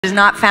is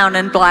not found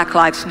in Black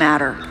Lives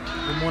Matter,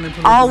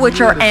 all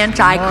which are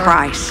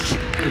anti-Christ.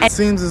 It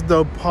seems as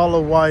though Paula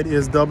White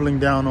is doubling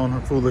down on her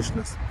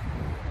foolishness.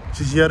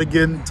 She's yet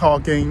again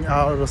talking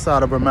out of the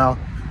side of her mouth,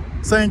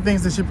 saying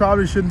things that she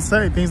probably shouldn't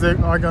say, things that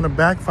are going to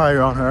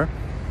backfire on her,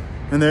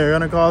 and they're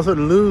going to cause her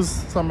to lose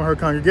some of her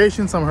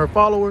congregation, some of her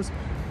followers,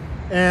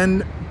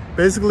 and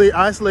basically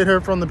isolate her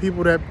from the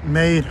people that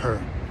made her.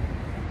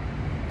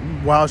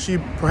 While she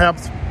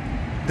perhaps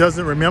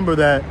doesn't remember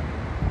that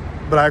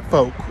Black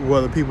folk were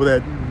the people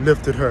that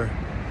lifted her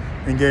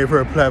and gave her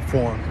a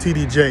platform.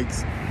 T.D.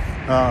 Jakes,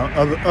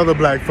 other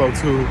Black folks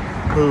who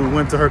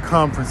went to her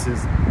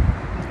conferences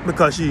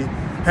because she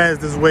has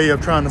this way of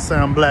trying to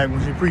sound Black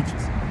when she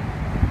preaches.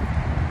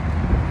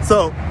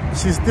 So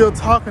she's still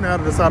talking out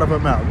of the side of her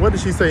mouth. What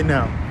did she say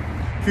now?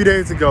 A few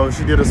days ago,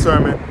 she did a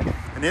sermon,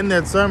 and in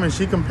that sermon,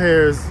 she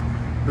compares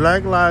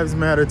Black Lives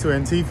Matter to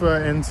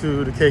Antifa and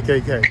to the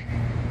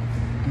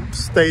KKK,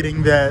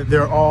 stating that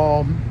they're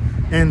all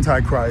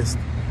anti-Christ,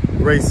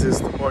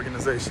 racist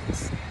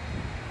organizations.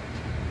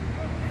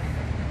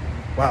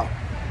 Wow.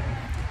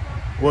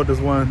 What does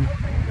one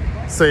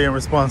say in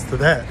response to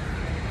that?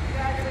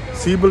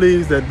 She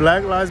believes that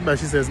Black Lives Matter,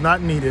 she says,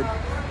 not needed,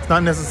 it's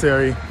not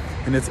necessary,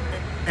 and it's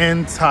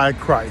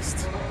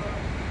anti-Christ.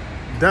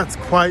 That's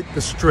quite the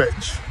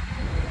stretch.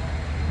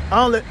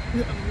 I'll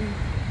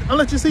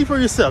let you see for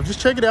yourself. Just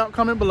check it out,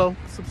 comment below,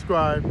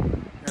 subscribe.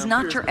 It's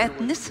not your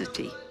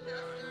ethnicity.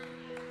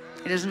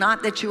 It is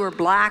not that you are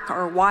Black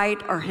or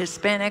white or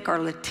Hispanic or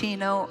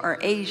Latino or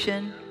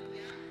Asian.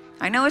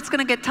 I know it's going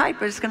to get tight,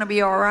 but it's going to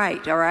be all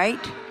right, all right?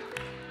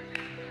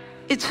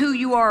 It's who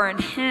you are in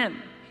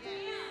Him.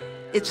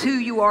 It's who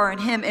you are in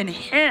Him. In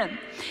Him.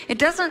 It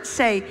doesn't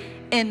say,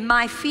 in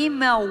my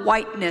female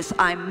whiteness,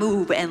 I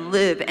move and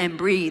live and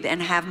breathe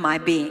and have my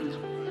being.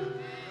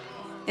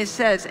 It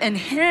says, in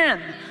Him,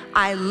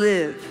 I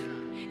live.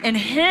 In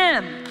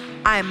Him,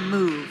 I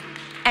move.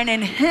 And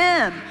in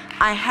Him,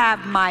 I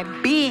have my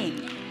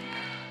being.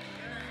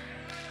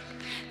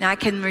 Now I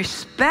can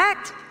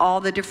respect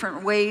all the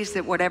different ways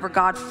that whatever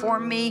God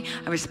formed me,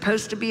 I was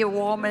supposed to be a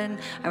woman,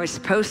 I was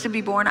supposed to be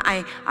born.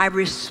 I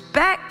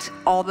respect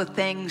all the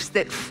things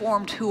that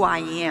formed who I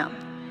am.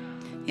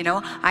 You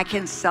know, I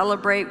can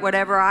celebrate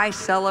whatever I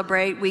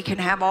celebrate. We can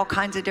have all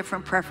kinds of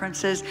different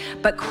preferences,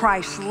 but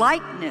Christ's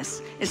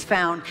likeness is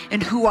found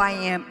in who I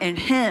am in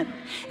Him.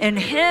 In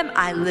Him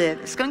I live.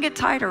 It's going to get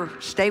tighter.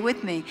 Stay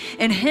with me.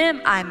 In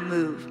Him I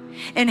move.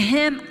 In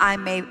Him I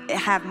may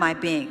have my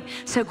being.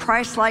 So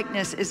Christ's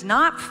likeness is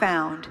not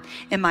found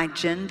in my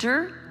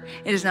gender.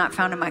 It is not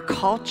found in my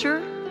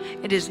culture.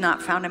 It is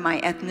not found in my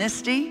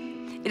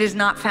ethnicity. It is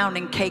not found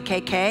in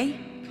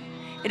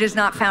KKK. It is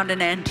not found in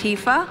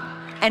Antifa.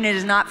 And it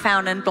is not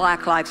found in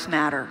Black Lives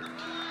Matter,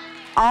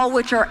 all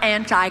which are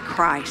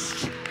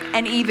anti-Christ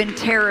and even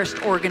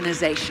terrorist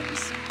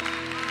organizations.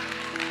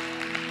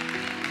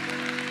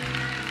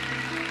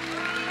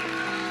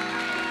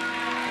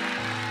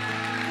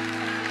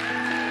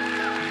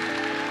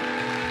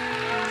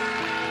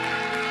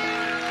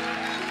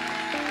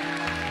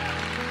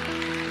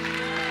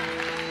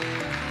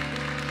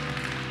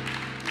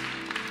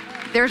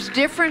 There's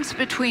difference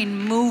between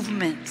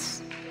movements.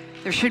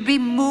 There should be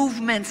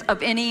movements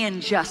of any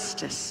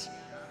injustice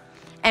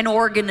and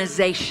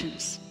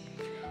organizations.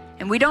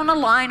 And we don't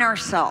align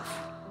ourselves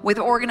with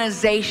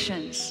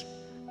organizations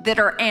that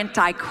are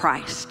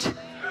anti-Christ,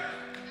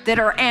 that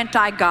are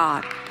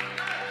anti-God,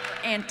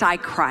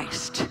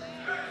 anti-Christ,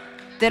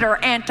 that are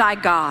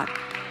anti-God,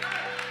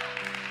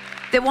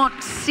 that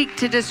want to seek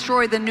to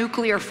destroy the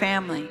nuclear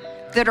family,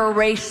 that are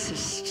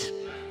racist.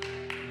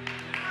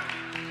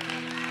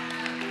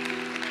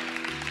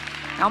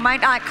 Now,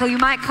 you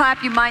might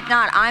clap, you might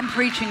not. I'm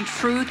preaching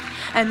truth,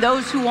 and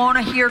those who want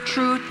to hear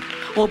truth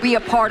will be a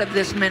part of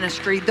this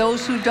ministry.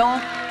 Those who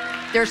don't,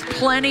 there's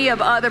plenty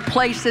of other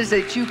places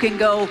that you can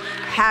go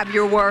have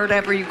your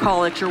whatever you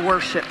call it, your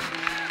worship.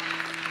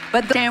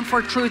 But stand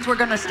for truth. We're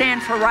going to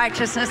stand for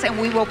righteousness, and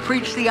we will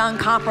preach the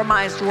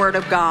uncompromised word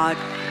of God.